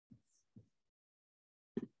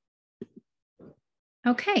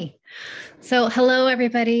Okay, so hello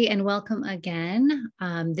everybody and welcome again.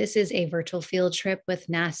 This is a virtual field trip with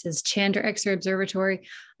NASA's Chandra X-ray Observatory.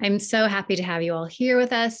 I'm so happy to have you all here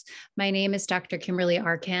with us. My name is Dr. Kimberly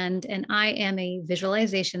Arcand and I am a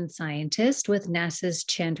visualization scientist with NASA's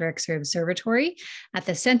Chandra X-ray Observatory at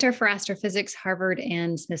the Center for Astrophysics, Harvard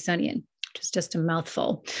and Smithsonian, which is just a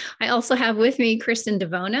mouthful. I also have with me Kristin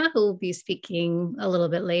Divona, who will be speaking a little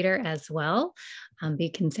bit later as well.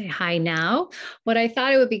 You can say hi now. What I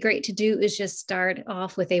thought it would be great to do is just start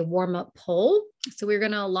off with a warm-up poll. So we're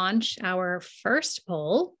going to launch our first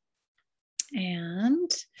poll.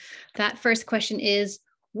 And that first question is,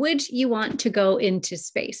 would you want to go into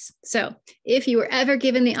space? So if you were ever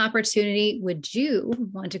given the opportunity, would you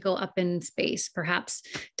want to go up in space, perhaps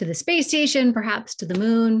to the space station, perhaps to the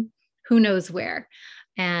moon, who knows where?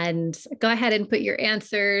 And go ahead and put your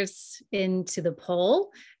answers into the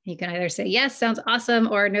poll. You can either say, yes, sounds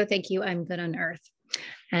awesome, or no, thank you, I'm good on Earth.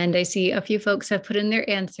 And I see a few folks have put in their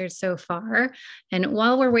answers so far. And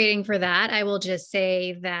while we're waiting for that, I will just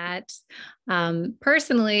say that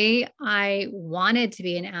personally, I wanted to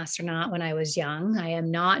be an astronaut when I was young. I am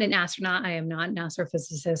not an astronaut. I am not an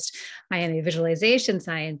astrophysicist. I am a visualization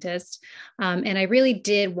scientist. And I really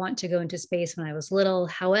did want to go into space when I was little.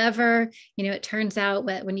 However, it turns out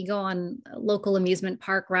that when you go on local amusement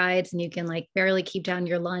park rides and you can barely keep down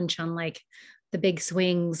your lunch on the big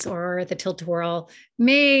swings or the tilt-a-whirl,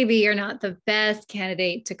 maybe you're not the best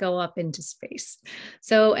candidate to go up into space.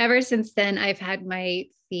 So ever since then, I've had my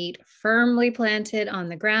feet firmly planted on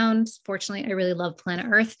the ground. Fortunately, I really love planet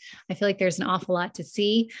Earth. I feel like there's an awful lot to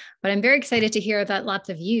see, but I'm very excited to hear that lots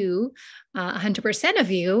of you, 100% of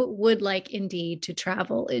you, would like indeed to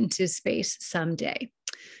travel into space someday.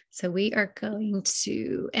 So we are going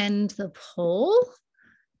to end the poll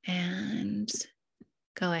and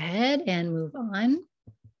go ahead and move on.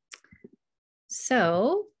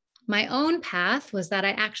 So my own path was that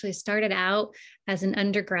I actually started out as an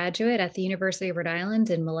undergraduate at the University of Rhode Island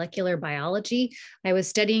in molecular biology. I was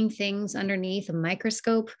studying things underneath a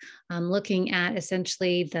microscope, looking at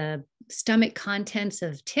essentially the stomach contents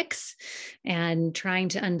of ticks and trying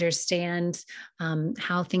to understand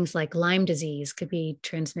how things like Lyme disease could be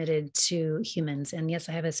transmitted to humans. And yes,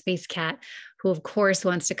 I have a space cat who of course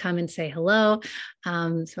wants to come and say hello.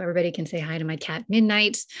 So everybody can say hi to my cat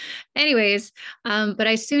Midnight. Anyways, but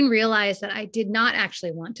I soon realized that I did not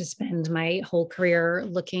actually want to spend my whole career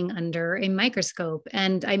looking under a microscope.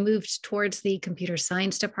 And I moved towards the computer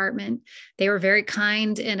science department. They were very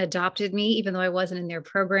kind and adopted me, even though I wasn't in their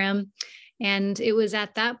program. And it was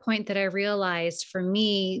at that point that I realized for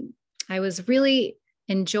me, I was really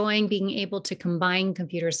enjoying being able to combine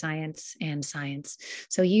computer science and science.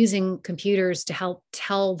 So using computers to help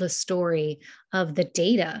tell the story of the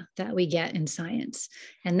data that we get in science.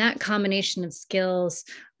 And that combination of skills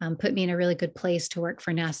put me in a really good place to work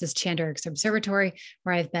for NASA's Chandra X-ray Observatory,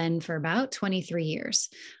 where I've been for about 23 years.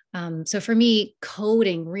 So for me,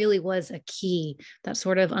 coding really was a key that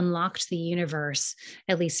sort of unlocked the universe,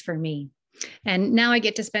 at least for me. And now I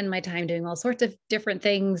get to spend my time doing all sorts of different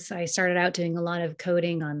things. I started out doing a lot of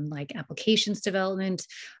coding on applications development.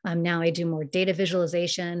 Now I do more data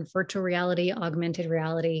visualization, virtual reality, augmented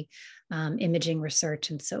reality, imaging research,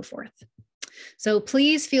 and so forth. So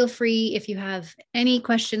please feel free, if you have any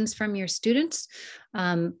questions from your students,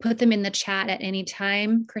 put them in the chat at any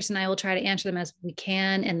time. Chris and I will try to answer them as we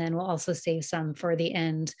can, and then we'll also save some for the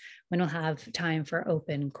end when we'll have time for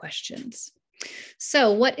open questions.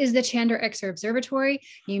 So what is the Chandra X-ray Observatory?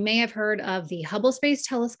 You may have heard of the Hubble Space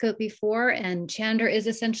Telescope before, and Chandra is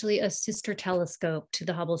essentially a sister telescope to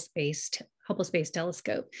the Hubble Space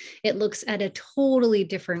Telescope. It looks at a totally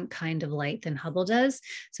different kind of light than Hubble does.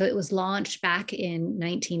 So it was launched back in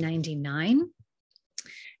 1999.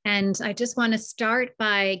 And I just want to start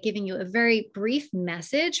by giving you a very brief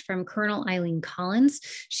message from Colonel Eileen Collins.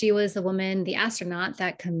 She was the woman, the astronaut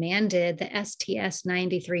that commanded the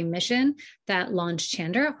STS-93 mission that launched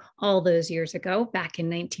Chandra all those years ago, back in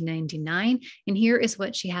 1999. And here is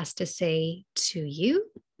what she has to say to you.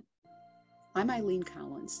 I'm Eileen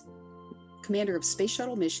Collins, commander of Space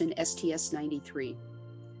Shuttle mission STS-93.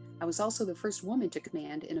 I was also the first woman to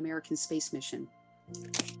command an American space mission.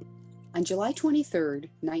 On July 23,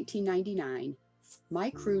 1999, my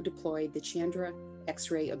crew deployed the Chandra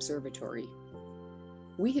X-ray Observatory.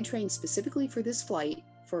 We had trained specifically for this flight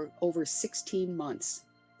for over 16 months.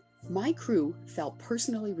 My crew felt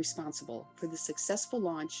personally responsible for the successful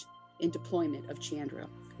launch and deployment of Chandra.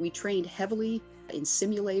 We trained heavily in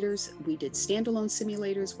simulators. We did standalone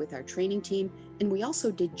simulators with our training team, and we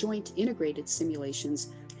also did joint integrated simulations.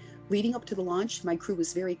 Leading up to the launch, my crew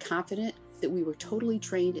was very confident that we were totally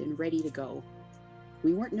trained and ready to go.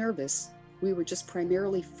 We weren't nervous. We were just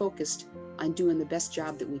primarily focused on doing the best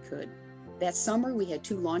job that we could. That summer, we had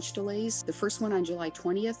 2 launch delays. The first one on July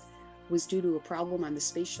 20th was due to a problem on the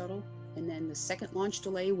space shuttle. And then the second launch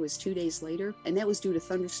delay was 2 days later, and that was due to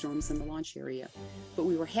thunderstorms in the launch area. But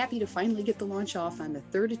we were happy to finally get the launch off on the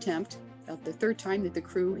 3rd attempt, the 3rd time that the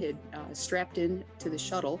crew had strapped in to the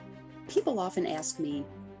shuttle. People often ask me,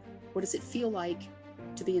 what does it feel like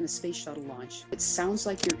to be in a space shuttle launch? It sounds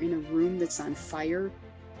like you're in a room that's on fire,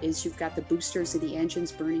 as you've got the boosters and the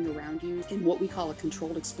engines burning around you in what we call a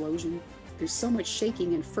controlled explosion. There's so much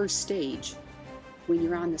shaking in first stage when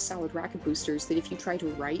you're on the solid rocket boosters that if you try to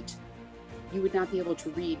write, you would not be able to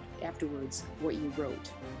read afterwards what you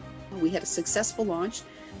wrote. We had a successful launch,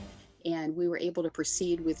 and we were able to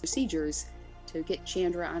proceed with procedures to get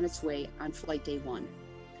Chandra on its way on flight day 1.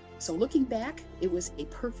 So looking back, it was a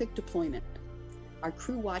perfect deployment. Our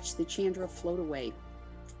crew watched the Chandra float away.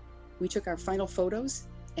 We took our final photos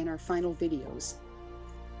and our final videos.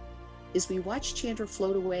 As we watched Chandra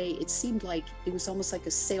float away, it seemed like it was almost like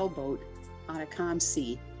a sailboat on a calm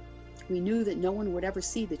sea. We knew that no one would ever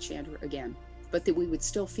see the Chandra again, but that we would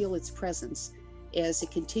still feel its presence as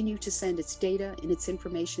it continued to send its data and its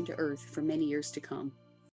information to Earth for many years to come.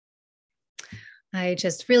 I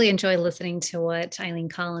just really enjoy listening to what Eileen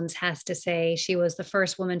Collins has to say. She was the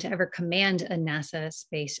first woman to ever command a NASA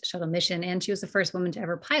space shuttle mission, and she was the first woman to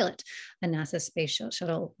ever pilot a NASA space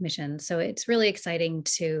shuttle mission. So it's really exciting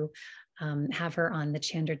to have her on the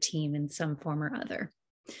Chandra team in some form or other.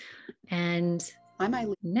 And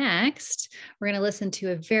next, we're going to listen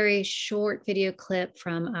to a very short video clip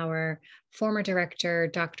from our former director,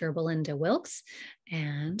 Dr. Belinda Wilkes.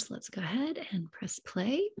 And let's go ahead and press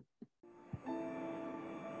play.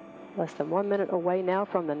 Less than 1 minute away now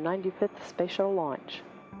from the 95th space shuttle launch.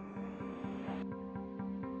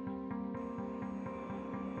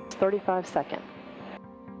 35 seconds.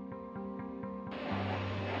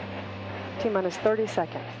 T-minus 30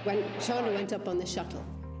 seconds. When Chandra went up on the shuttle,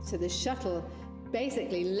 so the shuttle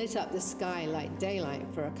basically lit up the sky like daylight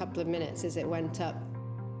for a couple of minutes as it went up,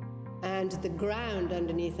 and the ground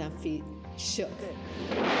underneath our feet shook.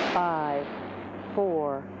 5,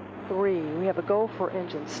 4, 3. We have a go for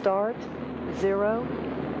engine start. 0.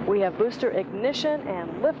 We have booster ignition and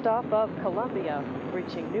liftoff of Columbia,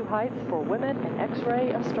 reaching new heights for women in X-ray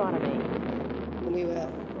astronomy. We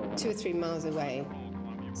were 2 or 3 miles away.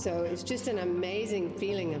 So it's just an amazing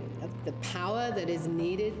feeling of the power that is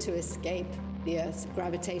needed to escape the Earth's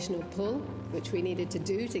gravitational pull, which we needed to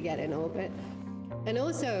do to get in orbit. And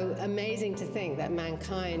also amazing to think that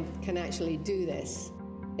mankind can actually do this.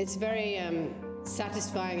 It's very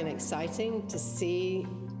satisfying and exciting to see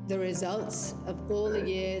the results of all the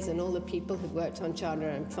years and all the people who worked on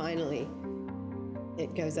Chandra, and finally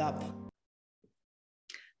it goes up.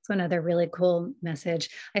 So another really cool message.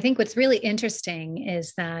 I think what's really interesting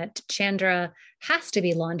is that Chandra has to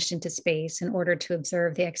be launched into space in order to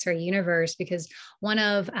observe the X-ray universe, because one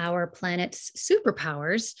of our planet's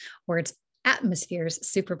superpowers, or its atmosphere's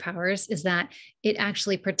superpowers, is that it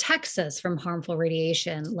actually protects us from harmful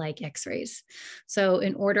radiation like X-rays. So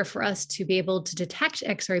in order for us to be able to detect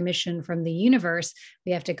X-ray emission from the universe,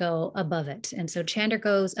 we have to go above it. And so Chandra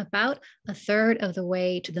goes about a third of the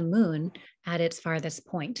way to the moon at its farthest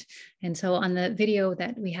point. And so on the video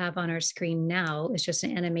that we have on our screen now is just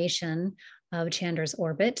an animation of Chandra's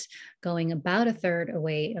orbit going about a third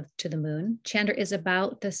away to the moon. Chandra is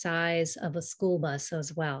about the size of a school bus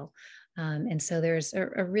as well. And so there's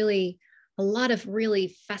a lot of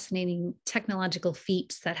really fascinating technological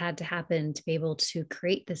feats that had to happen to be able to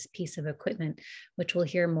create this piece of equipment, which we'll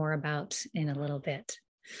hear more about in a little bit.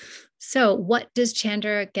 So what does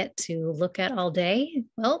Chandra get to look at all day?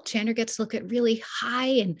 Well, Chandra gets to look at really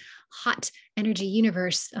high and hot energy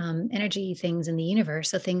things in the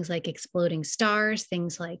universe. So things like exploding stars,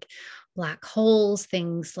 things like black holes,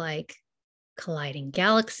 things like colliding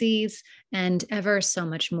galaxies, and ever so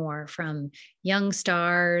much more, from young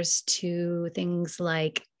stars to things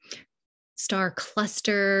like star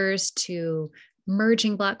clusters to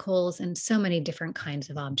merging black holes, and so many different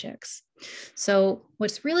kinds of objects. So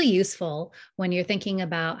what's really useful when you're thinking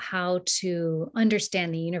about how to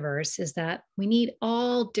understand the universe is that we need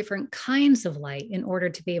all different kinds of light in order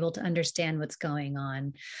to be able to understand what's going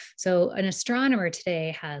on. So an astronomer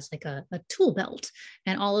today has like a tool belt,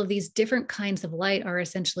 and all of these different kinds of light are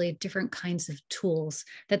essentially different kinds of tools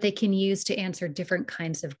that they can use to answer different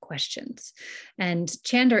kinds of questions. And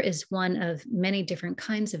Chandra is one of many different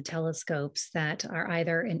kinds of telescopes that are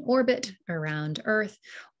either in orbit around Earth,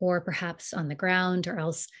 or perhaps on the ground, or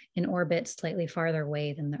else in orbit slightly farther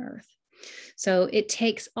away than the Earth. So it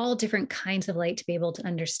takes all different kinds of light to be able to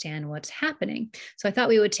understand what's happening. So I thought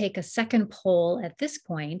we would take a second poll at this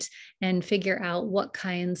point and figure out what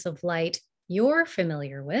kinds of light you're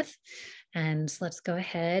familiar with. And let's go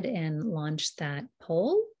ahead and launch that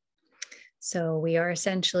poll. So we are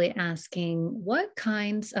essentially asking, what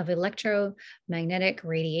kinds of electromagnetic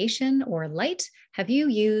radiation or light have you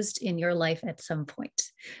used in your life at some point?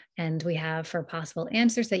 And we have, for possible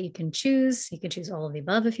answers that you can choose all of the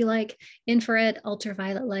above if you like: infrared,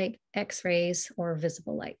 ultraviolet light, X-rays, or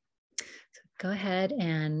visible light. So go ahead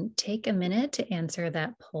and take a minute to answer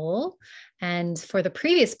that poll. And for the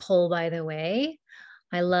previous poll, by the way,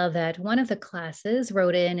 I love that one of the classes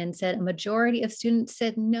wrote in and said a majority of students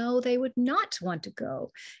said no, they would not want to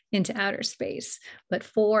go into outer space, but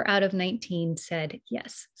 4 out of 19 said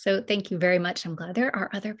yes. So thank you very much. I'm glad there are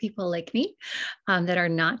other people like me that are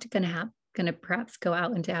not going to perhaps go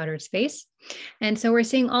out into outer space. And so we're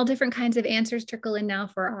seeing all different kinds of answers trickle in now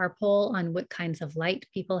for our poll on what kinds of light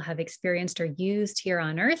people have experienced or used here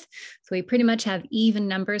on Earth. So we pretty much have even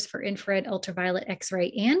numbers for infrared, ultraviolet, X-ray,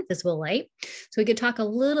 and visible light. So we could talk a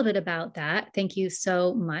little bit about that. Thank you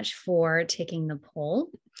so much for taking the poll.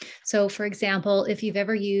 So for example, if you've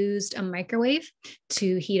ever used a microwave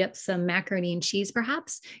to heat up some macaroni and cheese,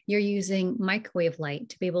 perhaps you're using microwave light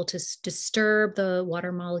to be able to disturb the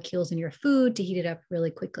water molecules in your food to heat it up really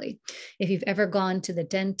quickly. If you've ever gone to the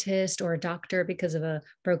dentist or a doctor because of a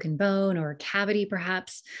broken bone or a cavity,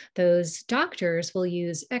 perhaps, those doctors will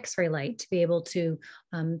use X-ray light to be able to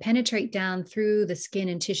penetrate down through the skin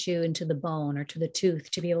and tissue into the bone or to the tooth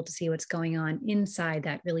to be able to see what's going on inside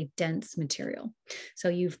that really dense material. So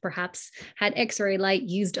you've perhaps had X-ray light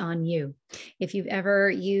used on you. If you've ever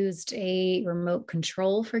used a remote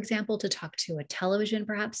control, for example, to talk to a television,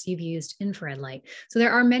 perhaps you've used infrared light. So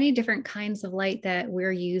there are many different kinds of light that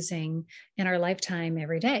we're using in our lifetime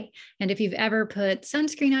every day. And if you've ever put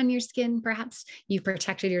sunscreen on your skin, perhaps you've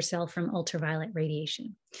protected yourself from ultraviolet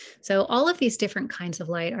radiation. So all of these different kinds of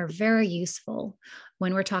light are very useful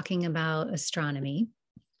when we're talking about astronomy.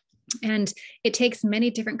 And it takes many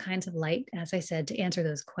different kinds of light, as I said, to answer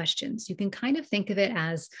those questions. You can kind of think of it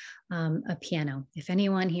as a piano. If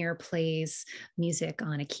anyone here plays music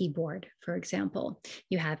on a keyboard, for example,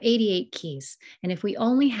 you have 88 keys. And if we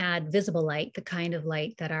only had visible light, the kind of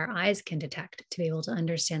light that our eyes can detect to be able to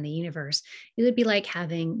understand the universe, it would be like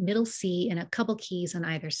having middle C and a couple keys on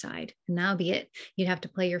either side. And that'll be it. You'd have to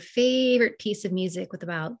play your favorite piece of music with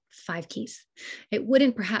about 5 keys. It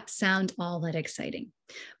wouldn't perhaps sound all that exciting.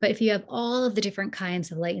 But if you have all of the different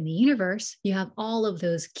kinds of light in the universe, you have all of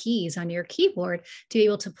those keys on your keyboard to be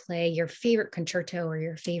able to play your favorite concerto or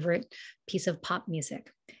your favorite piece of pop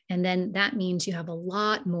music. And then that means you have a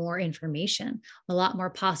lot more information, a lot more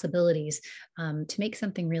possibilities to make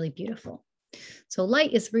something really beautiful. So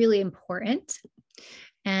light is really important.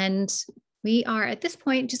 And we are at this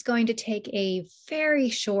point just going to take a very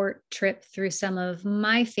short trip through some of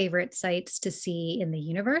my favorite sights to see in the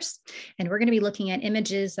universe. And we're going to be looking at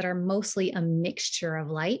images that are mostly a mixture of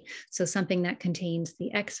light. So something that contains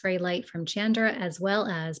the X-ray light from Chandra, as well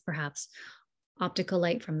as perhaps optical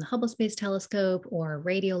light from the Hubble Space Telescope, or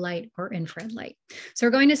radio light or infrared light. So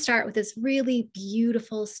we're going to start with this really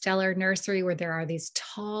beautiful stellar nursery where there are these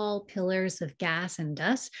tall pillars of gas and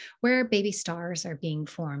dust where baby stars are being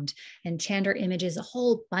formed. And Chandra images a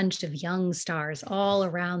whole bunch of young stars all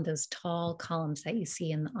around those tall columns that you see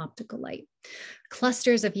in the optical light.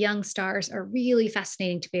 Clusters of young stars are really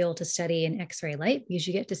fascinating to be able to study in X-ray light because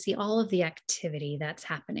you get to see all of the activity that's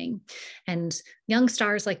happening. And young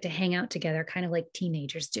stars like to hang out together, kind of like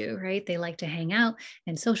teenagers do, right? They like to hang out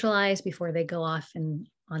and socialize before they go off and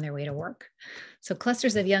on their way to work. So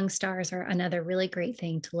clusters of young stars are another really great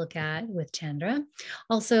thing to look at with Chandra.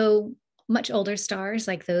 Also, much older stars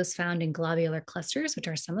like those found in globular clusters, which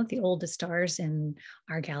are some of the oldest stars in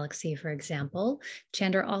our galaxy, for example.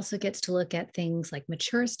 Chandra also gets to look at things like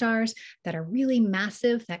mature stars that are really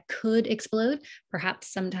massive that could explode,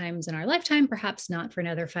 perhaps sometimes in our lifetime, perhaps not for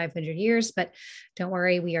another 500 years, but don't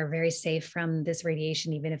worry, we are very safe from this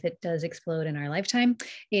radiation, even if it does explode in our lifetime.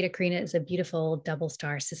 Eta Carinae is a beautiful double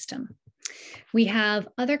star system. We have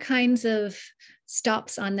other kinds of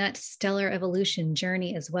stops on that stellar evolution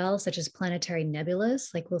journey as well, such as planetary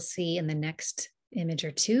nebulas, like we'll see in the next image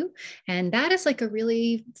or two. And that is like a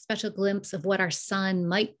really special glimpse of what our sun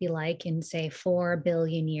might be like in, say, 4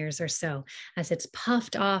 billion years or so, as it's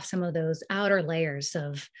puffed off some of those outer layers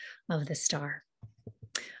of the star.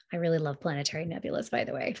 I really love planetary nebulas, by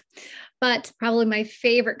the way. But probably my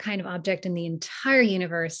favorite kind of object in the entire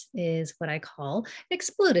universe is what I call an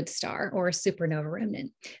exploded star or a supernova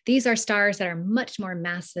remnant. These are stars that are much more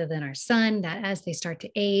massive than our sun, that as they start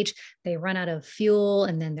to age, they run out of fuel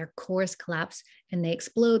and then their cores collapse and they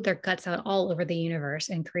explode their guts out all over the universe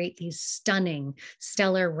and create these stunning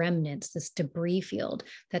stellar remnants, this debris field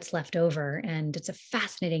that's left over. And it's a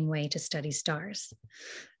fascinating way to study stars.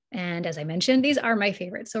 And as I mentioned, these are my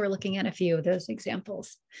favorites. So we're looking at a few of those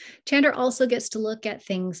examples. Chandra also gets to look at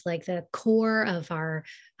things like the core of our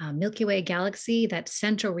Milky Way galaxy, that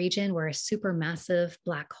central region where a supermassive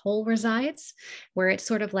black hole resides, where it's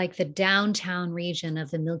sort of like the downtown region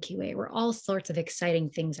of the Milky Way, where all sorts of exciting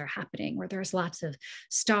things are happening, where there's lots of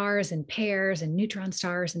stars and pairs and neutron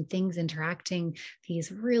stars and things interacting,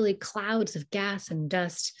 these really clouds of gas and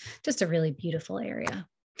dust, just a really beautiful area.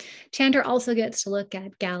 Chandra also gets to look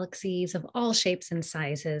at galaxies of all shapes and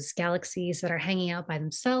sizes, galaxies that are hanging out by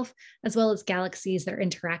themselves, as well as galaxies that are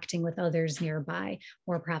interacting with others nearby,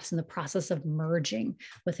 or perhaps in the process of merging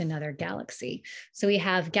with another galaxy. So we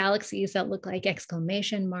have galaxies that look like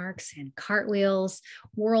exclamation marks and cartwheels,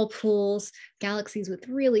 whirlpools, galaxies with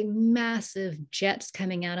really massive jets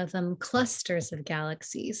coming out of them, clusters of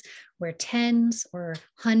galaxies, where tens or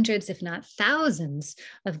hundreds, if not thousands,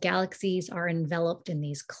 of galaxies are enveloped in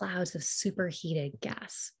these clouds of superheated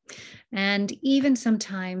gas. And even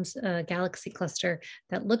sometimes a galaxy cluster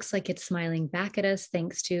that looks like it's smiling back at us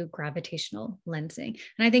thanks to gravitational lensing.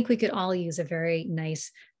 And I think we could all use a very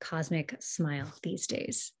nice cosmic smile these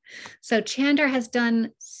days. So Chandra has done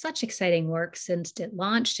such exciting work since it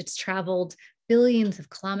launched. It's traveled billions of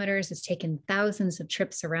kilometers. It's taken thousands of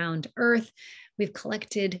trips around Earth. We've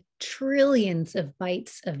collected trillions of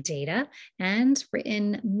bytes of data and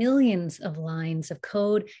written millions of lines of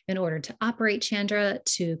code in order to operate Chandra,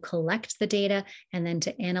 to collect the data, and then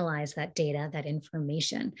to analyze that data, that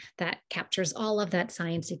information that captures all of that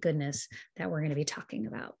sciencey goodness that we're going to be talking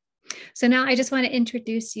about. So now I just want to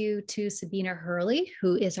introduce you to Sabina Hurley,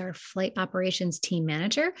 who is our flight operations team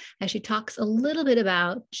manager, as she talks a little bit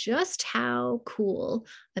about just how cool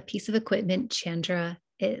a piece of equipment Chandra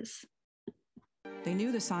is. They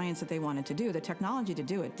knew the science that they wanted to do. The technology to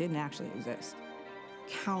do it didn't actually exist.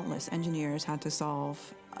 Countless engineers had to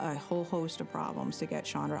solve a whole host of problems to get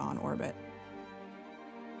Chandra on orbit.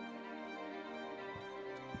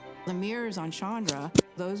 The mirrors on Chandra,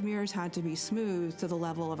 those mirrors had to be smooth to the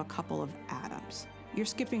level of a couple of atoms. You're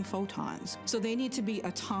skipping photons, so they need to be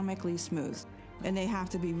atomically smooth. And they have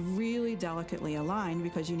to be really delicately aligned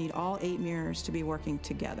because you need all 8 mirrors to be working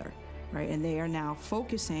together, right? And they are now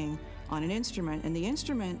focusing on an instrument, and the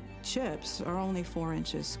instrument chips are only 4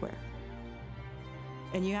 inches square.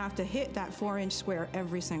 And you have to hit that 4-inch square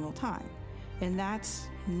every single time. And that's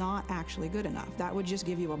not actually good enough. That would just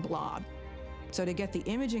give you a blob. So to get the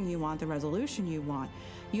imaging you want, the resolution you want,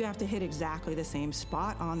 you have to hit exactly the same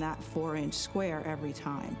spot on that 4-inch square every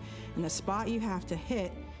time. And the spot you have to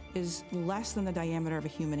hit is less than the diameter of a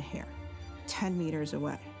human hair, 10 meters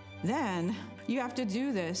away. Then you have to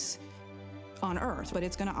do this on Earth, but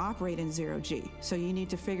it's going to operate in 0G. So you need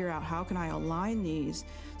to figure out, how can I align these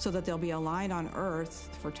so that they'll be aligned on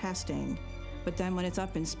Earth for testing, but then when it's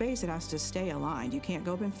up in space, it has to stay aligned. You can't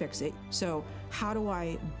go up and fix it. So how do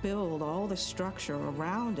I build all the structure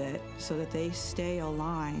around it so that they stay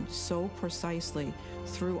aligned so precisely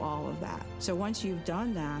through all of that? So once you've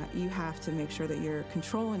done that, you have to make sure that you're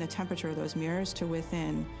controlling the temperature of those mirrors to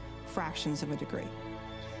within fractions of a degree.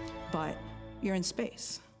 But you're in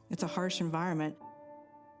space. It's a harsh environment.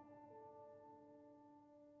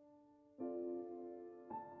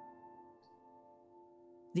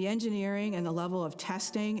 The engineering and the level of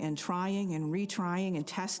testing and trying and retrying and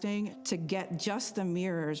testing to get just the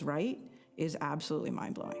mirrors right is absolutely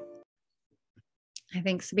mind-blowing. I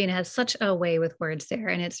think Sabina has such a way with words there,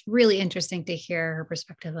 and it's really interesting to hear her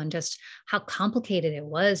perspective on just how complicated it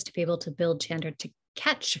was to be able to build Chandra to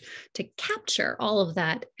capture all of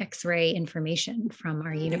that X-ray information from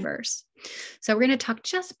our universe. So we're going to talk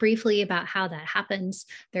just briefly about how that happens.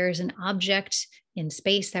 There's an object in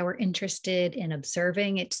space that we're interested in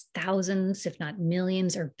observing. It's thousands, if not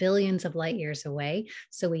millions or billions of light years away.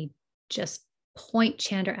 So we just point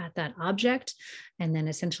Chandra at that object and then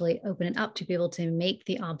essentially open it up to be able to make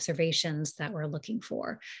the observations that we're looking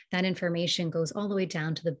for. That information goes all the way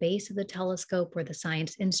down to the base of the telescope where the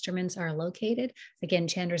science instruments are located. Again,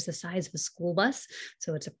 Chandra's the size of a school bus,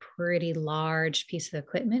 so it's a pretty large piece of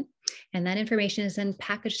equipment. And that information is then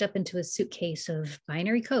packaged up into a suitcase of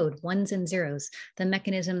binary code, ones and zeros, the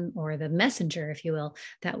mechanism or the messenger, if you will,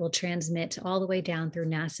 that will transmit all the way down through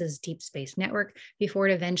NASA's Deep Space Network before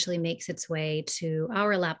it eventually makes its way to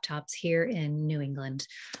our laptops here in New England,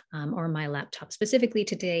 or my laptop specifically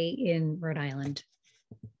today in Rhode Island.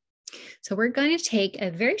 So we're going to take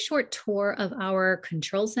a very short tour of our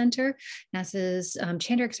control center. NASA's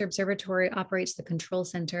Chandra Observatory operates the control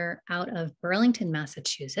center out of Burlington,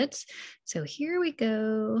 Massachusetts. So here we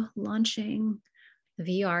go, launching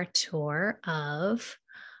the VR tour of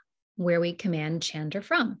where we command Chandra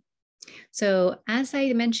from. So as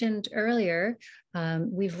I mentioned earlier,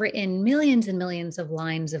 we've written millions and millions of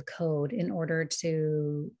lines of code in order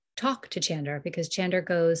to talk to Chandra, because Chandra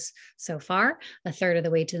goes so far, a third of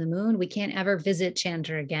the way to the moon. We can't ever visit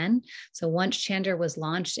Chandra again. So once Chandra was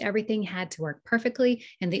launched, everything had to work perfectly.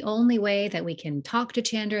 And the only way that we can talk to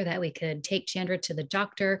Chandra, that we could take Chandra to the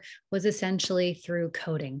doctor, was essentially through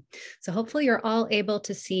coding. So hopefully you're all able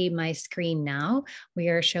to see my screen now. We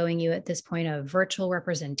are showing you at this point a virtual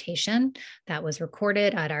representation that was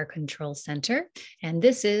recorded at our control center. And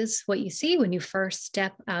this is what you see when you first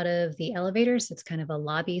step out of the elevators. It's kind of a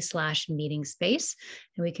lobby/meeting space.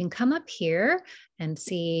 And we can come up here and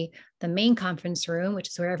see the main conference room, which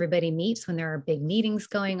is where everybody meets when there are big meetings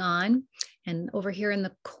going on. And over here in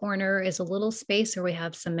the corner is a little space where we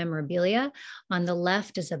have some memorabilia. On the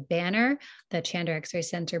left is a banner, the Chandra X-ray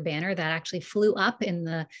Center banner that actually flew up in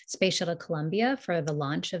the Space Shuttle Columbia for the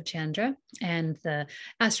launch of Chandra. And the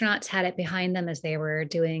astronauts had it behind them as they were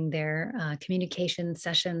doing their communication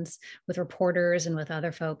sessions with reporters and with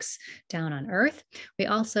other folks down on Earth. We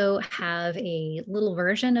also have a little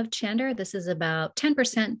version of Chandra. This is about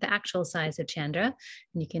 10% the actual size of Chandra.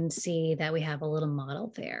 And you can see that we have a little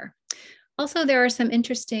model there. Also, there are some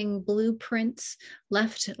interesting blueprints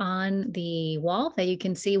left on the wall that you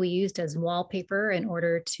can see we used as wallpaper in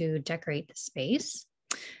order to decorate the space.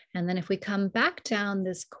 And then if we come back down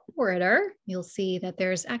this corridor, you'll see that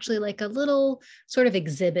there's actually like a little sort of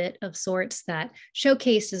exhibit of sorts that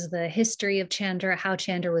showcases the history of Chandra, how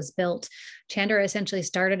Chandra was built. Chandra essentially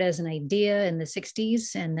started as an idea in the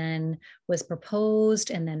 60s and then was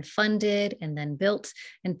proposed and then funded and then built,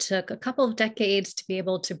 and took a couple of decades to be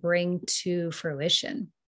able to bring to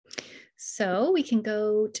fruition. So we can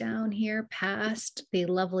go down here past the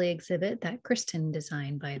lovely exhibit that Kristin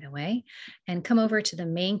designed, by the way, and come over to the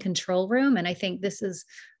main control room. And I think this is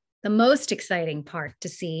the most exciting part to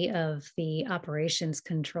see of the operations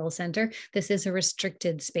control center. This is a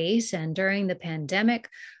restricted space, and during the pandemic,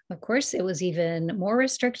 of course, it was even more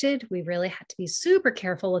restricted. We really had to be super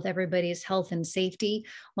careful with everybody's health and safety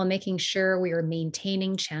while making sure we were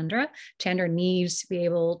maintaining Chandra. Chandra needs to be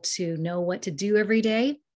able to know what to do every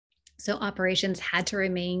day. So operations had to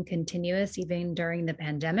remain continuous even during the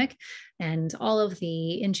pandemic. And all of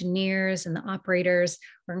the engineers and the operators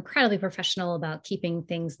were incredibly professional about keeping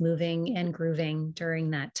things moving and grooving during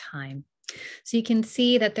that time. So you can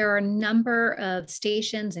see that there are a number of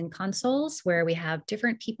stations and consoles where we have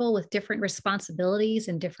different people with different responsibilities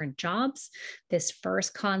and different jobs. This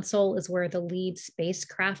first console is where the lead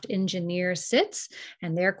spacecraft engineer sits,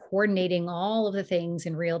 and they're coordinating all of the things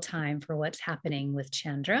in real time for what's happening with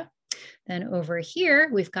Chandra. Then over here,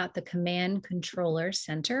 we've got the command controller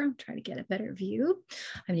center. I'll try to get a better view.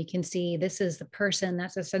 And you can see this is the person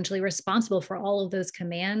that's essentially responsible for all of those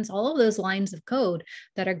commands, all of those lines of code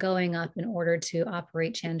that are going up in order to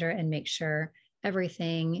operate Chandra and make sure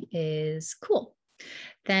everything is cool.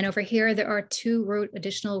 Then over here, there are two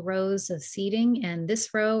additional rows of seating. And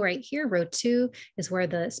this row right here, row 2, is where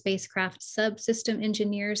the spacecraft subsystem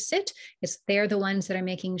engineers sit. They're the ones that are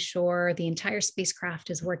making sure the entire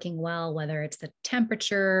spacecraft is working well, whether it's the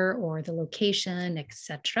temperature or the location,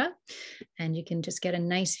 etc. And you can just get a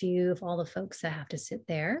nice view of all the folks that have to sit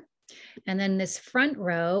there. And then this front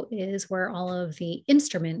row is where all of the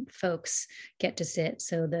instrument folks get to sit.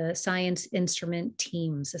 So the science instrument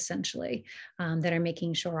teams, essentially, that are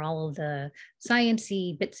making sure all of the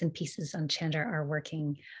sciencey bits and pieces on Chandra are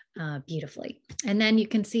working beautifully. And then you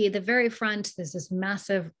can see at the very front, there's this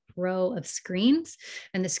massive row of screens,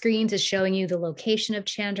 and the screens is showing you the location of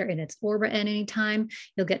Chandra in its orbit at any time.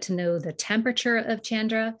 You'll get to know the temperature of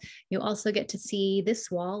Chandra. You'll also get to see this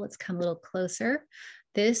wall. Let's come a little closer.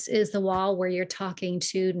 This is the wall where you're talking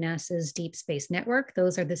to NASA's Deep Space Network.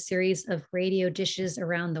 Those are the series of radio dishes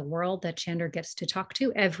around the world that Chandra gets to talk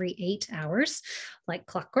to every 8 hours, like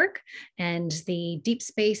clockwork. And the Deep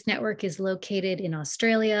Space Network is located in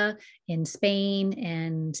Australia, in Spain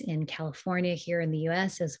and in California here in the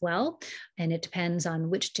US as well. And it depends on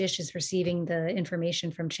which dish is receiving the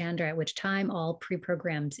information from Chandra at which time, all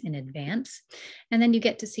pre-programmed in advance. And then you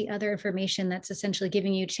get to see other information that's essentially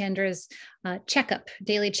giving you Chandra's checkup,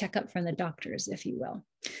 daily checkup from the doctors, if you will.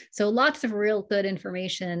 So lots of real good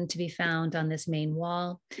information to be found on this main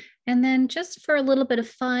wall. And then just for a little bit of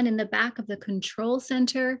fun, in the back of the control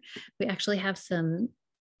center, we actually have some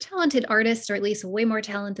talented artists, or at least way more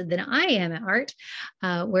talented than I am at art,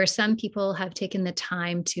 where some people have taken the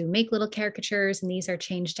time to make little caricatures, and these are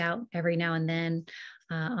changed out every now and then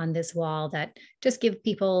on this wall that just give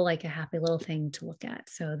people like a happy little thing to look at.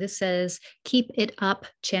 So this says, "Keep it up,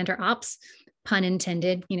 Chandra Ops." Pun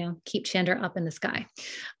intended, keep Chandra up in the sky.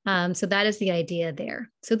 So that is the idea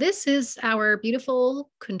there. So this is our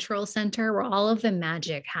beautiful control center where all of the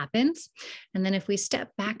magic happens. And then if we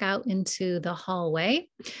step back out into the hallway,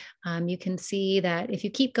 you can see that if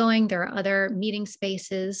you keep going, there are other meeting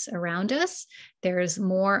spaces around us. There's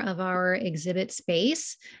more of our exhibit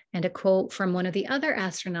space, and a quote from one of the other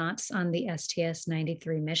astronauts on the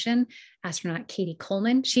STS-93 mission, astronaut Katie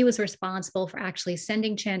Coleman. She was responsible for actually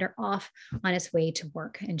sending Chandra off on its way to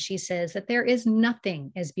work. And she says that there is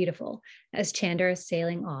nothing as beautiful as Chandra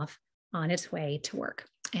sailing off on its way to work.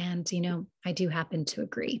 And, I do happen to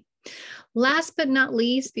agree. Last but not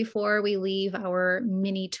least, before we leave our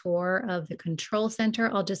mini tour of the control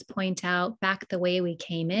center, I'll just point out back the way we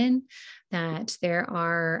came in that there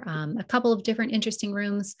are a couple of different interesting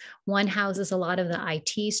rooms. One houses a lot of the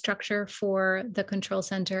IT structure for the control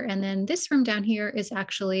center. And then this room down here is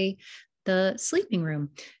actually the sleeping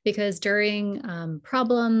room, because during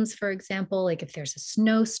problems, for example, like if there's a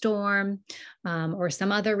snowstorm or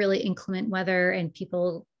some other really inclement weather and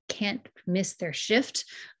people can't miss their shift,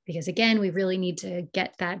 because again, we really need to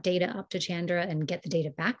get that data up to Chandra and get the data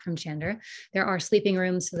back from Chandra. There are sleeping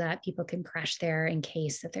rooms so that people can crash there in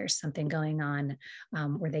case that there's something going on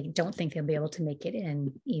where they don't think they'll be able to make it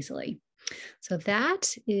in easily. So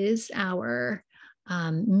that is our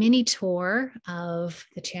mini tour of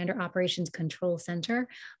the Chandra Operations Control Center.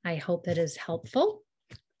 I hope that is helpful.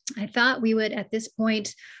 I thought we would, at this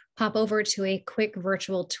point, pop over to a quick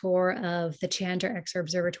virtual tour of the Chandra X-ray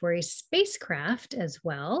Observatory spacecraft as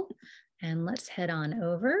well. And let's head on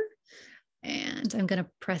over. And I'm going to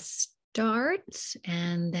press start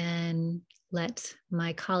and then let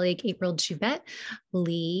my colleague April Jubette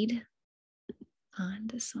lead on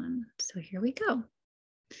this one. So here we go.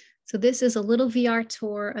 So this is a little VR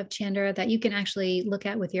tour of Chandra that you can actually look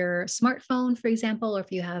at with your smartphone, for example, or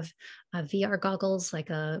if you have VR goggles like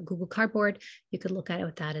a Google Cardboard, you could look at it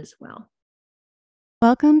with that as well.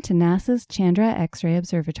 Welcome to NASA's Chandra X-ray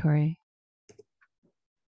Observatory.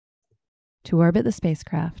 To orbit the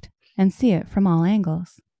spacecraft and see it from all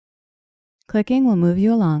angles. Clicking will move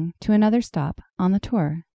you along to another stop on the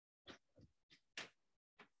tour.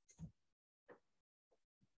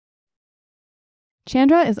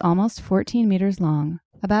 Chandra is almost 14 meters long,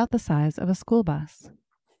 about the size of a school bus.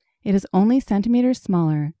 It is only centimeters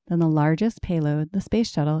smaller than the largest payload the space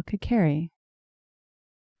shuttle could carry.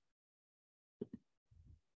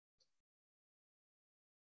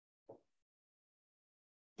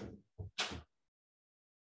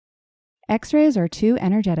 X-rays are too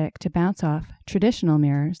energetic to bounce off traditional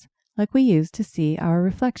mirrors like we use to see our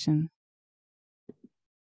reflection.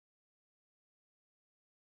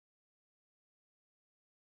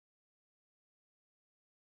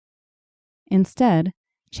 Instead,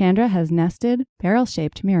 Chandra has nested,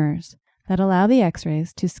 barrel-shaped mirrors that allow the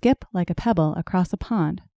X-rays to skip like a pebble across a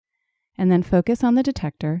pond and then focus on the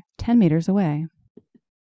detector 10 meters away.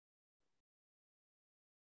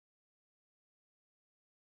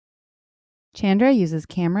 Chandra uses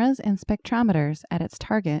cameras and spectrometers at its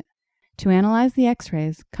target to analyze the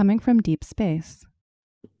X-rays coming from deep space.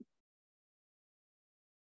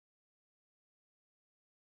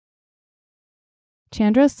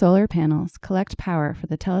 Chandra's solar panels collect power for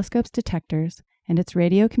the telescope's detectors and its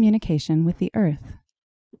radio communication with the Earth.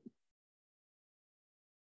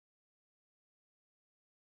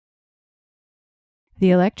 The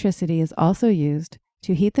electricity is also used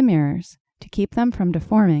to heat the mirrors to keep them from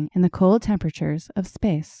deforming in the cold temperatures of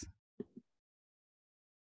space.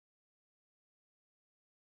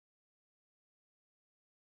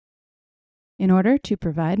 In order to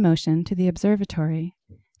provide motion to the observatory,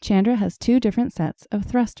 Chandra has two different sets of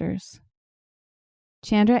thrusters.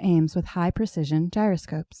 Chandra aims with high-precision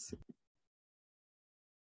gyroscopes.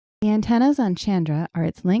 The antennas on Chandra are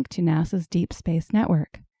its link to NASA's Deep Space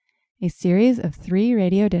Network, a series of 3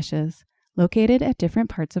 radio dishes located at different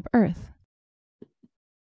parts of Earth.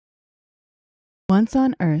 Once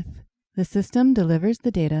on Earth, the system delivers the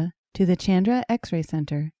data to the Chandra X-ray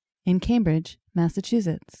Center in Cambridge,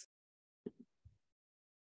 Massachusetts.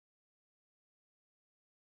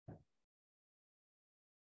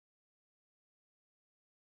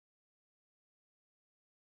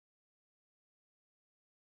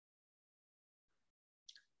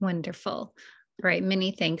 Wonderful. All right,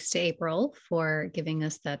 many thanks to April for giving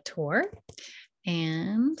us that tour.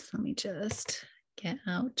 And let me just get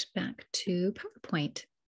out back to PowerPoint.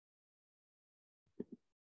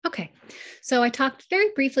 Okay, so I talked very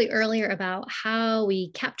briefly earlier about how we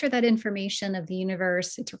capture that information of the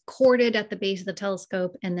universe. It's recorded at the base of the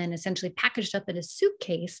telescope and then essentially packaged up in a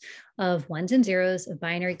suitcase of ones and zeros of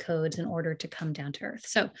binary codes in order to come down to Earth.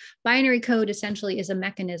 So binary code essentially is a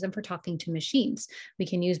mechanism for talking to machines. We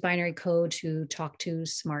can use binary code to talk to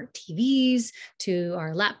smart TVs, to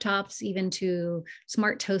our laptops, even to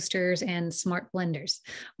smart toasters and smart blenders.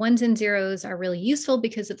 Ones and zeros are really useful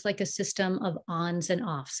because it's like a system of ons and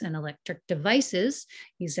offs. And electric devices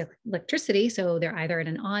use electricity, so they're either in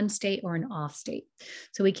an on state or an off state.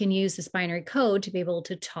 So we can use this binary code to be able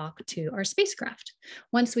to talk to our spacecraft.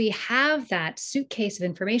 Once we have that suitcase of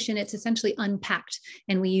information, it's essentially unpacked,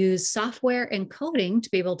 and we use software and coding to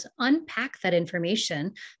be able to unpack that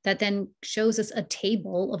information that then shows us a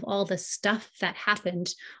table of all the stuff that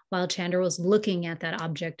happened while Chandra was looking at that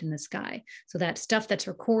object in the sky. So that stuff that's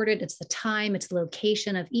recorded, it's the time, it's the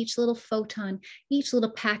location of each little photon, each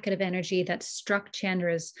little packet of energy that struck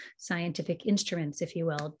Chandra's scientific instruments, if you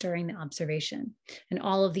will, during the observation, and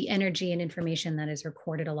all of the energy and information that is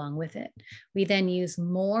recorded along with it. We then use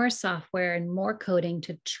more software and more coding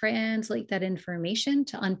to translate that information,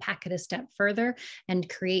 to unpack it a step further and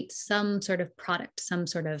create some sort of product, some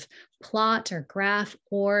sort of plot or graph,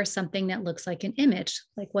 or something that looks like an image,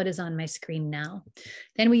 like what is on my screen now.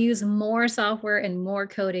 Then we use more software and more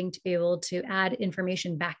coding to be able to add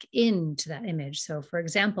information back into that image. So for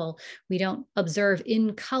example, we don't observe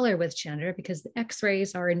in color with Chandra because the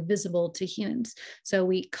X-rays are invisible to humans. So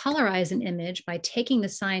we colorize an image by taking the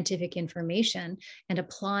scientific information and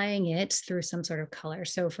applying it through some sort of color.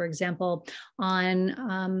 So for example,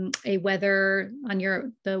 on the weather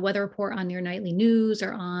report on your nightly news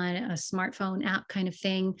or on a smartphone app kind of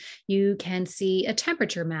thing, you can see a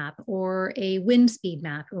temperature map or a wind speed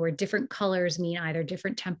map, or different colors mean either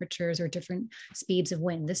different temperatures or different speeds of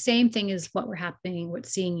wind. The same thing is what we're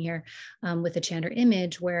seeing here with the Chandra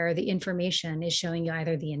image, where the information is showing you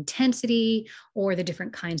either the intensity or the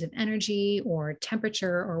different kinds of energy or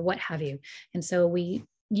temperature or what have you. And so we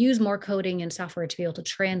use more coding and software to be able to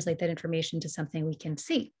translate that information to something we can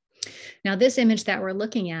see. Now, this image that we're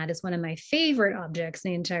looking at is one of my favorite objects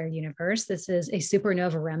in the entire universe. This is a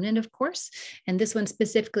supernova remnant, of course, and this one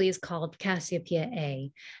specifically is called Cassiopeia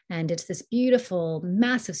A. And it's this beautiful,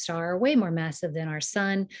 massive star, way more massive than our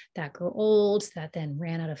sun, that grew old, that then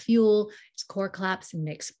ran out of fuel, its core collapsed and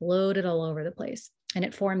exploded all over the place. And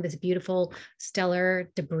it formed this beautiful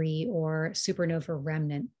stellar debris or supernova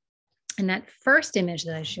remnant. And that first image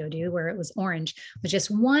that I showed you, where it was orange, was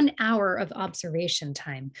just 1 hour of observation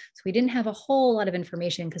time. So we didn't have a whole lot of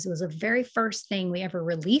information because it was the very first thing we ever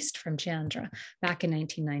released from Chandra back in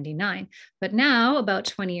 1999. But now, about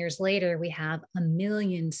 20 years later, we have 1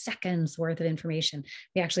 million seconds worth of information.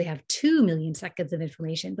 We actually have 2 million seconds of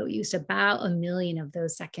information, but we used about 1 million of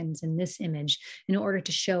those seconds in this image in order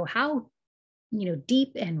to show how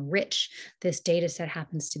deep and rich this data set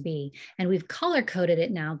happens to be. And we've color coded it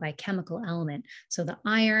now by chemical element. So the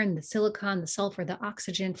iron, the silicon, the sulfur, the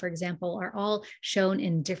oxygen, for example, are all shown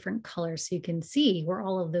in different colors. So you can see where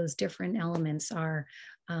all of those different elements are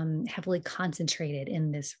heavily concentrated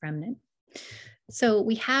in this remnant. So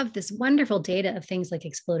we have this wonderful data of things like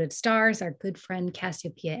exploded stars, our good friend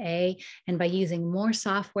Cassiopeia A, and by using more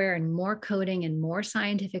software and more coding and more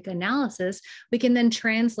scientific analysis, we can then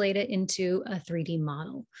translate it into a 3D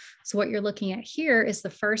model. So what you're looking at here is the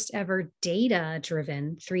first ever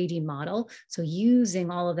data-driven 3D model. So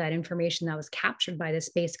using all of that information that was captured by the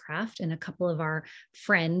spacecraft and a couple of our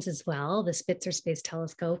friends as well, the Spitzer Space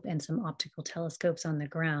Telescope and some optical telescopes on the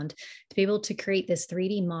ground, to be able to create this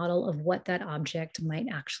 3D model of what that object might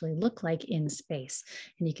actually look like in space.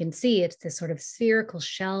 And you can see it's this sort of spherical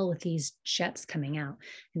shell with these jets coming out.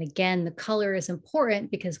 And again, the color is important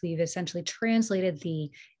because we've essentially translated the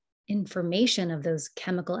information of those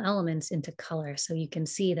chemical elements into color. So you can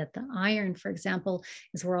see that the iron, for example,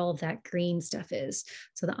 is where all of that green stuff is.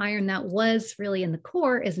 So the iron that was really in the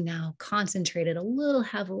core is now concentrated a little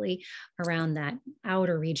heavily around that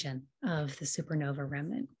outer region of the supernova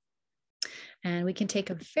remnant. And we can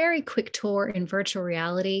take a very quick tour in virtual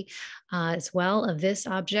reality as well of this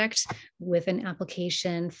object with an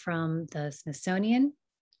application from the Smithsonian.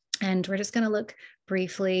 And we're just going to look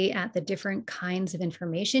briefly at the different kinds of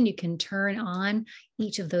information. You can turn on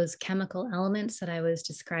each of those chemical elements that I was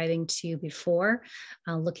describing to you before,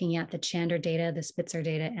 looking at the Chandra data, the Spitzer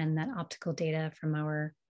data, and that optical data from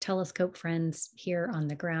our telescope friends here on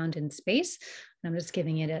the ground in space. I'm just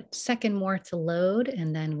giving it a second more to load,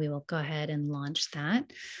 and then we will go ahead and launch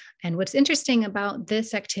that. And what's interesting about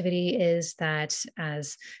this activity is that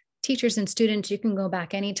as teachers and students, you can go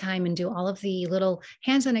back anytime and do all of the little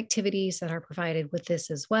hands-on activities that are provided with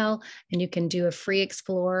this as well. And you can do a free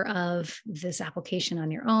explore of this application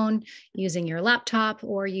on your own using your laptop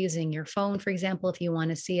or using your phone, for example, if you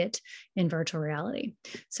want to see it in virtual reality.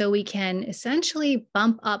 So we can essentially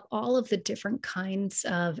bump up all of the different kinds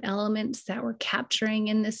of elements that we're capturing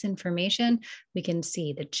in this information. We can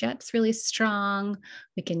see the jet's really strong.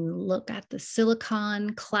 We can look at the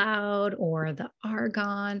silicon cloud or the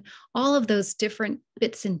argon, all of those different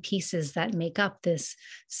bits and pieces that make up this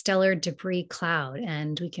stellar debris cloud.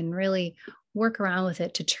 And we can really work around with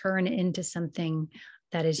it to turn it into something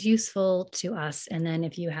that is useful to us. And then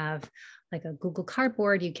if you have like a Google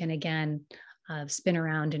Cardboard, you can again spin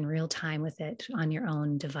around in real time with it on your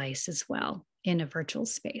own device as well in a virtual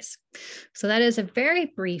space. So that is a very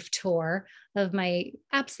brief tour of my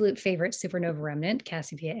absolute favorite supernova remnant,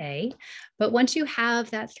 Cassiopeia A. But once you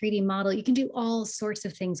have that 3D model, you can do all sorts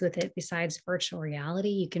of things with it besides virtual reality.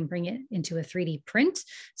 You can bring it into a 3D print.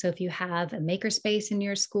 So if you have a makerspace in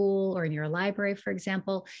your school or in your library, for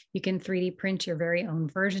example, you can 3D print your very own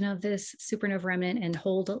version of this supernova remnant and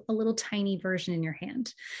hold a little tiny version in your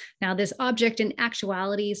hand. Now, this object in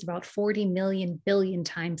actuality is about 40 million billion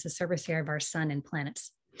times the surface area of our sun and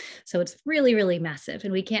planets. So it's really, really massive,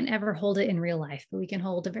 and we can't ever hold it in real life, but we can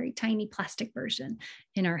hold a very tiny plastic version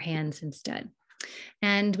in our hands instead.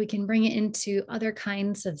 And we can bring it into other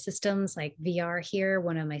kinds of systems like VR here.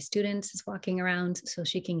 One of my students is walking around so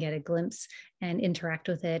she can get a glimpse and interact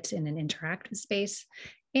with it in an interactive space.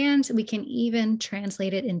 And we can even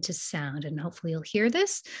translate it into sound, and hopefully you'll hear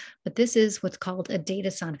this, but this is what's called a data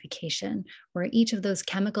sonification, where each of those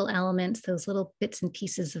chemical elements, those little bits and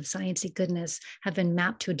pieces of sciencey goodness, have been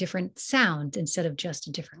mapped to a different sound instead of just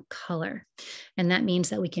a different color. And that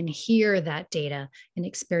means that we can hear that data and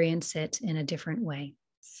experience it in a different way.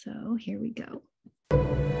 So here we go.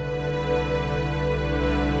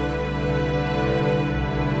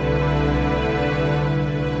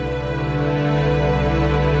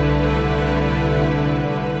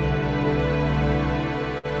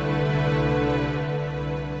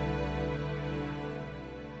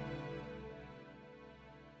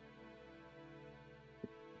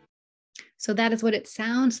 So that is what it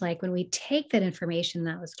sounds like when we take that information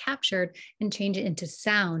that was captured and change it into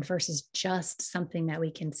sound versus just something that we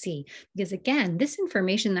can see. Because again, this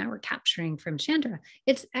information that we're capturing from Chandra,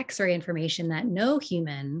 it's X-ray information that no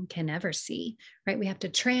human can ever see, right? We have to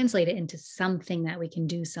translate it into something that we can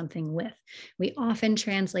do something with. We often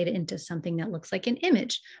translate it into something that looks like an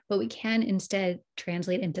image, but we can instead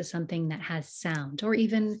translate into something that has sound or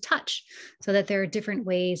even touch, so that there are different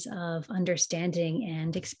ways of understanding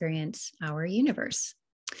and experience our universe.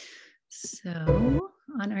 So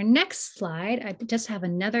on our next slide, I just have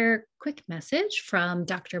another quick message from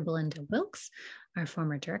Dr. Belinda Wilkes, our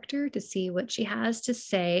former director, to see what she has to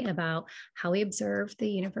say about how we observe the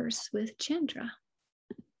universe with Chandra.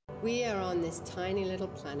 We are on this tiny little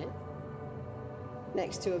planet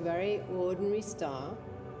next to a very ordinary star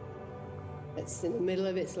that's in the middle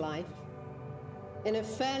of its life, in a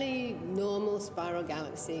fairly normal spiral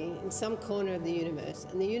galaxy in some corner of the universe.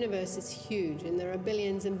 And the universe is huge, and there are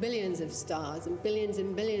billions and billions of stars and billions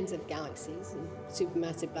of galaxies and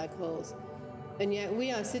supermassive black holes. And yet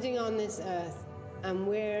we are sitting on this Earth, and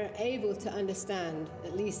we're able to understand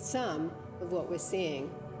at least some of what we're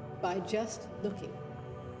seeing by just looking.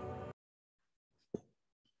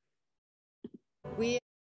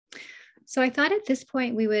 So I thought at this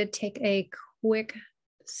point we would take a quick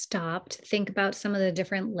stop to think about some of the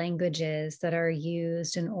different languages that are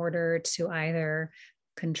used in order to either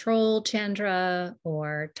control Chandra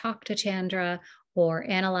or talk to Chandra or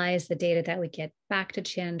analyze the data that we get back to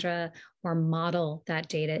Chandra or model that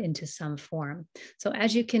data into some form. So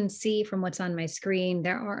as you can see from what's on my screen,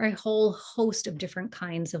 there are a whole host of different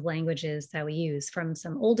kinds of languages that we use, from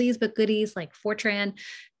some oldies but goodies like Fortran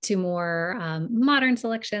to more modern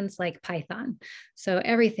selections like Python. So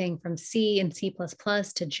everything from C and C++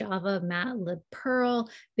 to Java, MATLAB, Perl,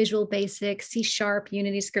 Visual Basic, C#,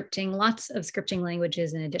 Unity scripting, lots of scripting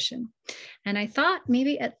languages in addition. And I thought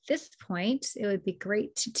maybe at this point, it would be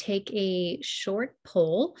great to take a short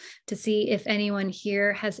poll to see if anyone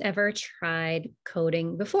here has ever tried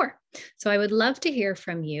coding before. So I would love to hear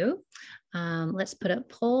from you. Let's put up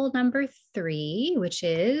poll number 3, which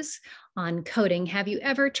is on coding. Have you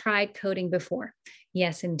ever tried coding before?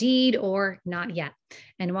 Yes, indeed, or not yet.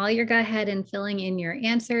 And while you're go ahead and filling in your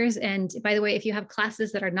answers, and by the way, if you have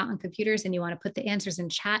classes that are not on computers and you want to put the answers in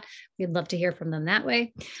chat, we'd love to hear from them that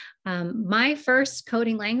way. My first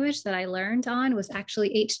coding language that I learned on was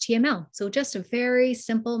actually HTML. So just a very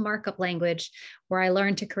simple markup language where I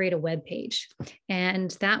learned to create a web page.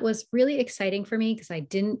 And that was really exciting for me because I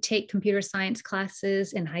didn't take computer science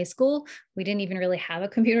classes in high school. We didn't even really have a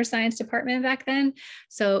computer science department back then.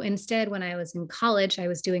 So instead, when I was in college, I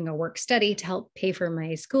was doing a work study to help pay for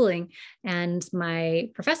my schooling. And my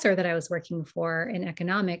professor that I was working for in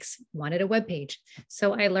economics wanted a web page.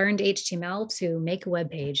 So I learned HTML to make a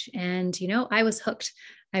web page. And, you know, I was hooked.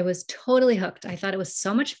 I was totally hooked. I thought it was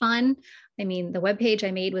so much fun. I mean, the web page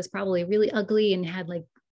I made was probably really ugly and had like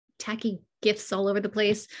tacky GIFs all over the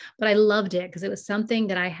place, but I loved it because it was something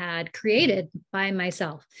that I had created by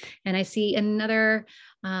myself. And I see another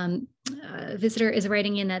visitor is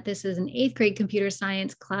writing in that this is an 8th grade computer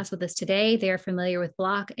science class with us today. They are familiar with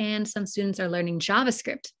Block and some students are learning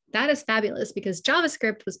JavaScript. That is fabulous because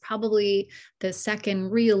JavaScript was probably the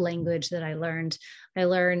second real language that I learned. I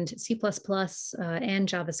learned C++ and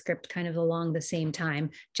JavaScript kind of along the same time.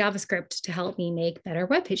 JavaScript to help me make better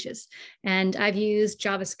web pages. And I've used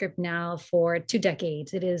JavaScript now for 2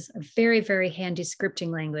 decades. It is a very, very handy scripting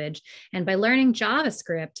language. And by learning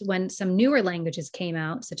JavaScript, when some newer languages came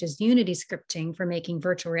out, such as Unity scripting for making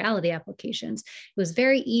virtual reality applications, it was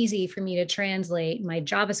very easy for me to translate my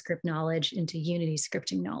JavaScript knowledge into Unity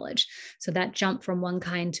scripting knowledge. So that jump from one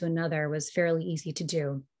kind to another was fairly easy to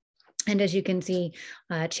do. And as you can see,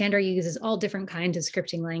 Chandra uses all different kinds of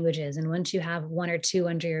scripting languages. And once you have 1 or 2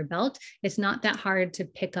 under your belt, it's not that hard to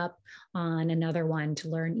pick up on another one to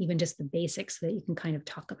learn even just the basics so that you can kind of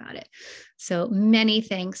talk about it. So many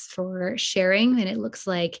thanks for sharing. And it looks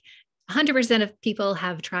like 100% of people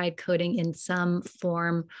have tried coding in some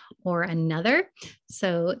form or another.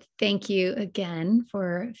 So thank you again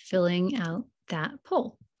for filling out that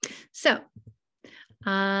poll. So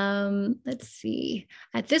let's see.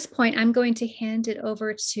 At this point, I'm going to hand it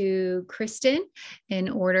over to Kristin in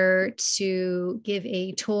order to give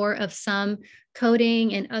a tour of some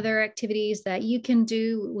coding and other activities that you can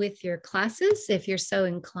do with your classes if you're so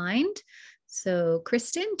inclined. So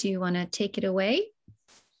Kristin, do you want to take it away?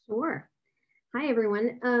 Sure. Hi,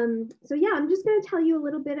 everyone. So yeah, I'm just going to tell you a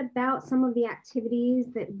little bit about some of the activities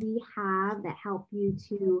that we have that help you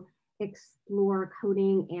to explore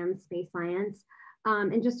coding and space science.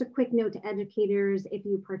 And just a quick note to educators, if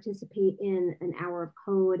you participate in an hour of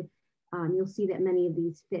code, you'll see that many of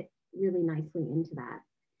these fit really nicely into that.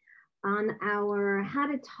 On our How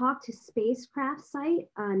to Talk to Spacecraft site,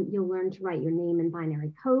 you'll learn to write your name in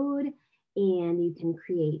binary code, and you can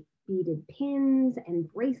create beaded pins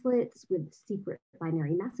and bracelets with secret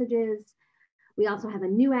binary messages. We also have a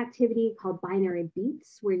new activity called Binary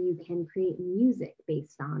Beats, where you can create music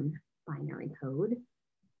based on binary code.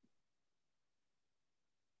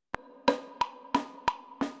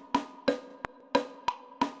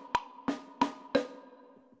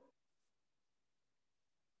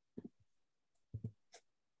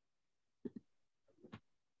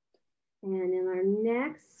 And in our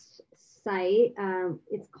next site,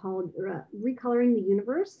 it's called Recoloring the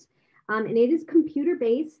Universe. And it is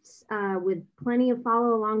computer-based with plenty of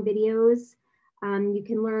follow-along videos. You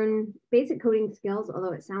can learn basic coding skills,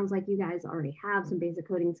 although it sounds like you guys already have some basic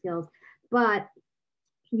coding skills, but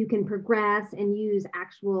you can progress and use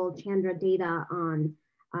actual Chandra data on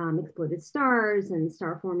exploded stars and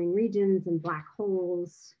star-forming regions and black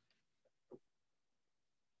holes.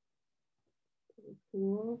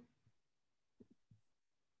 Cool.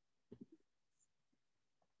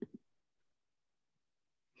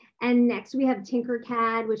 And next we have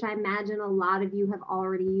Tinkercad, which I imagine a lot of you have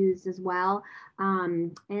already used as well.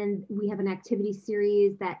 And we have an activity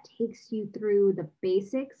series that takes you through the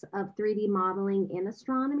basics of 3D modeling in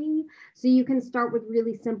astronomy. So you can start with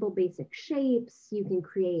really simple basic shapes. You can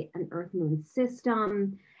create an Earth-Moon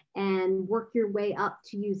system and work your way up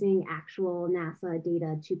to using actual NASA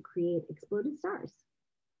data to create exploded stars.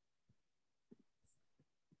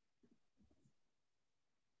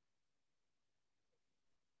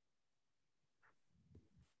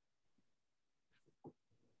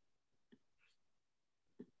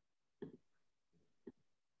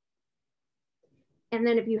 And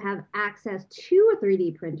then if you have access to a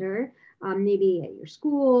 3D printer, maybe at your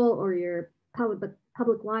school or your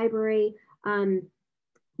public library,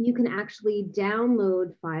 you can actually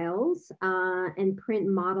download files and print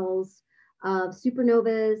models of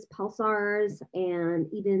supernovas, pulsars,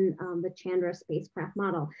 and even the Chandra spacecraft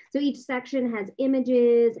model. So each section has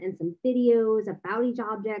images and some videos about each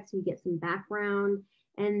object, so you get some background,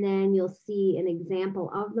 and then you'll see an example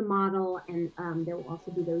of the model, and there will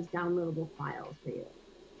also be those downloadable files for you.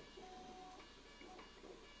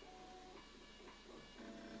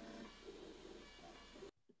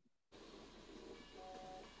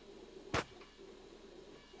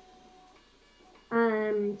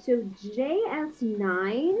 So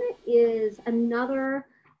JS9 is another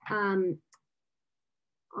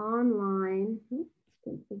online, I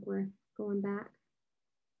think we're going back.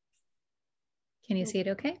 Can you see it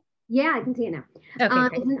okay? Yeah, I can see it now.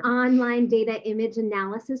 Okay, it's an online data image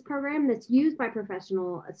analysis program that's used by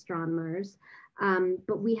professional astronomers.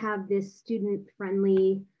 But we have this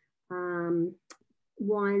student-friendly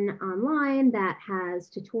one online that has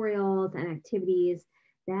tutorials and activities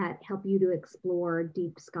that help you to explore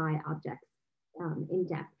deep sky objects in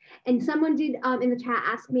depth. And someone did in the chat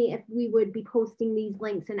ask me if we would be posting these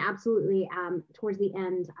links, and absolutely, towards the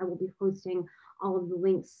end, I will be posting all of the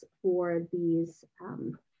links for these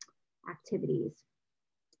activities.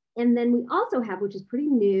 And then we also have, which is pretty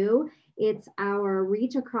new, it's our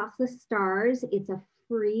Reach Across the Stars. It's a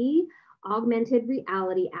free augmented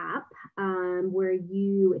reality app where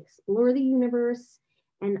you explore the universe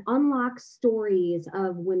and unlock stories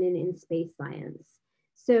of women in space science.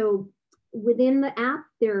 So within the app,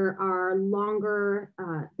 there are longer,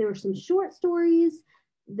 there are some short stories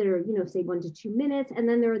that are, say 1 to 2 minutes. And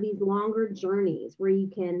then there are these longer journeys where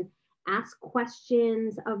you can ask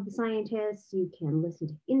questions of the scientists, you can listen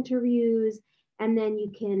to interviews, and then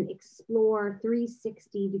you can explore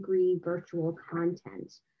 360-degree virtual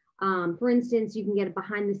content. For instance, you can get a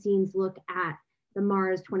behind-the-scenes look at the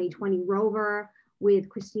Mars 2020 rover with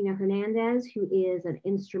Kristin Hernandez, who is an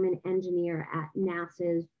instrument engineer at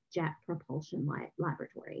NASA's Jet Propulsion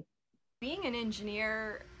Laboratory. Being an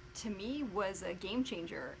engineer, to me, was a game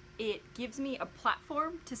changer. It gives me a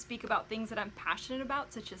platform to speak about things that I'm passionate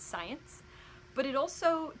about, such as science, but it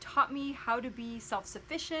also taught me how to be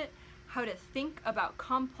self-sufficient, how to think about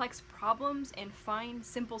complex problems and find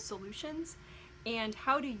simple solutions, and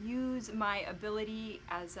how to use my ability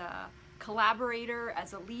as a collaborator,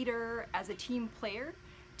 as a leader, as a team player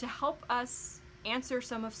to help us answer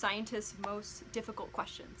some of scientists' most difficult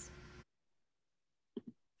questions.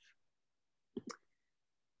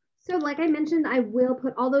 So like I mentioned, I will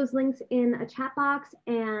put all those links in a chat box,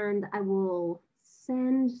 and I will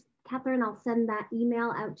send, Catherine, I'll send that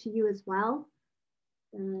email out to you as well.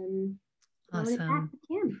 Awesome. Back to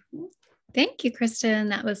Kim. Thank you, Kristin.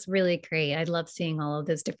 That was really great. I love seeing all of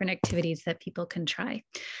those different activities that people can try.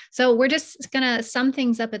 So we're just going to sum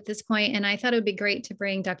things up at this point, and I thought it would be great to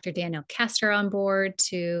bring Dr. Daniel Castor on board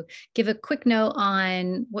to give a quick note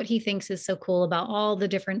on what he thinks is so cool about all the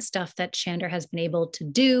different stuff that Chandra has been able to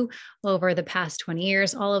do over the past 20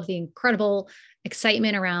 years, all of the incredible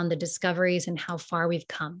excitement around the discoveries and how far we've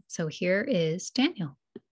come. So here is Daniel.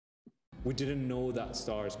 We didn't know that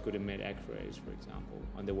stars could emit X-rays, for example,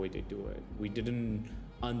 and the way they do it. We didn't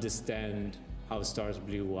understand how stars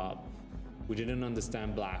blew up. We didn't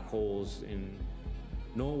understand black holes in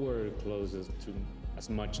nowhere close to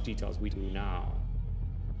as much detail as we do now.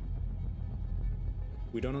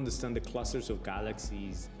 We don't understand the clusters of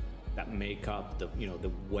galaxies that make up the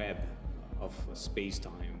web of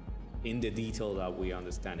space-time in the detail that we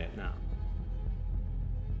understand it now.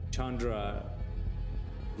 Chandra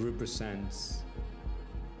represents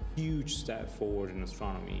a huge step forward in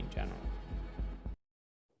astronomy in general.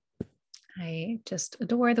 I just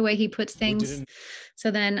adore the way he puts things. So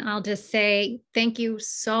then I'll just say thank you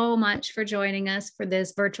so much for joining us for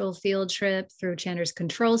this virtual field trip through Chandra's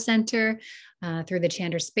Control Center, through the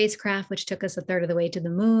Chandra spacecraft, which took us a third of the way to the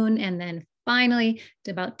moon, and then finally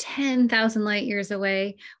to about 10,000 light years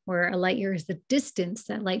away, where a light year is the distance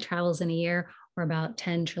that light travels in a year, or about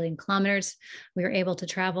 10 trillion kilometers. We were able to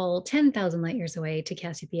travel 10,000 light years away to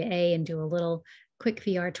Cassiopeia A and do a little quick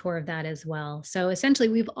VR tour of that as well. So essentially,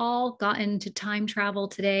 we've all gotten to time travel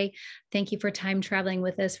today. Thank you for time traveling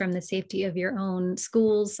with us from the safety of your own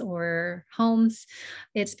schools or homes.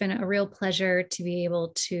 It's been a real pleasure to be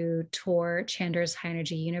able to tour Chandra's high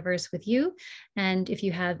energy universe with you. And if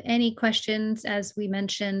you have any questions, as we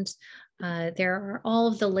mentioned, there are all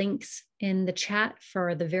of the links in the chat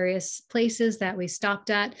for the various places that we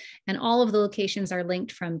stopped at, and all of the locations are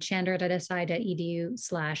linked from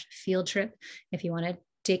chandra.si.edu/field trip. If you want to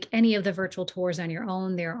take any of the virtual tours on your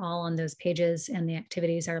own, they're all on those pages, and the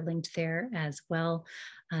activities are linked there as well.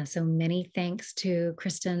 So many thanks to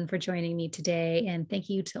Kristin for joining me today, and thank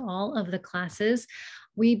you to all of the classes.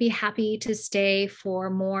 We'd be happy to stay for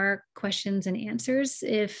more questions and answers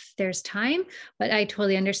if there's time, but I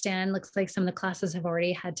totally understand. Looks like some of the classes have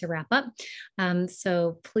already had to wrap up.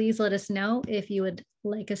 So please let us know if you would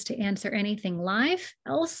like us to answer anything live.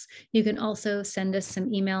 Else, you can also send us some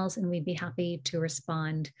emails and we'd be happy to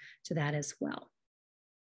respond to that as well.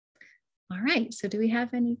 All right, so do we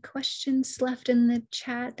have any questions left in the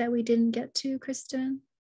chat that we didn't get to, Kristin?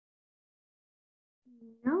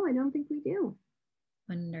 No, I don't think we do.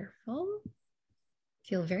 Wonderful.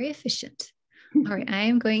 Feel very efficient. All right, I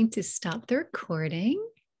am going to stop the recording.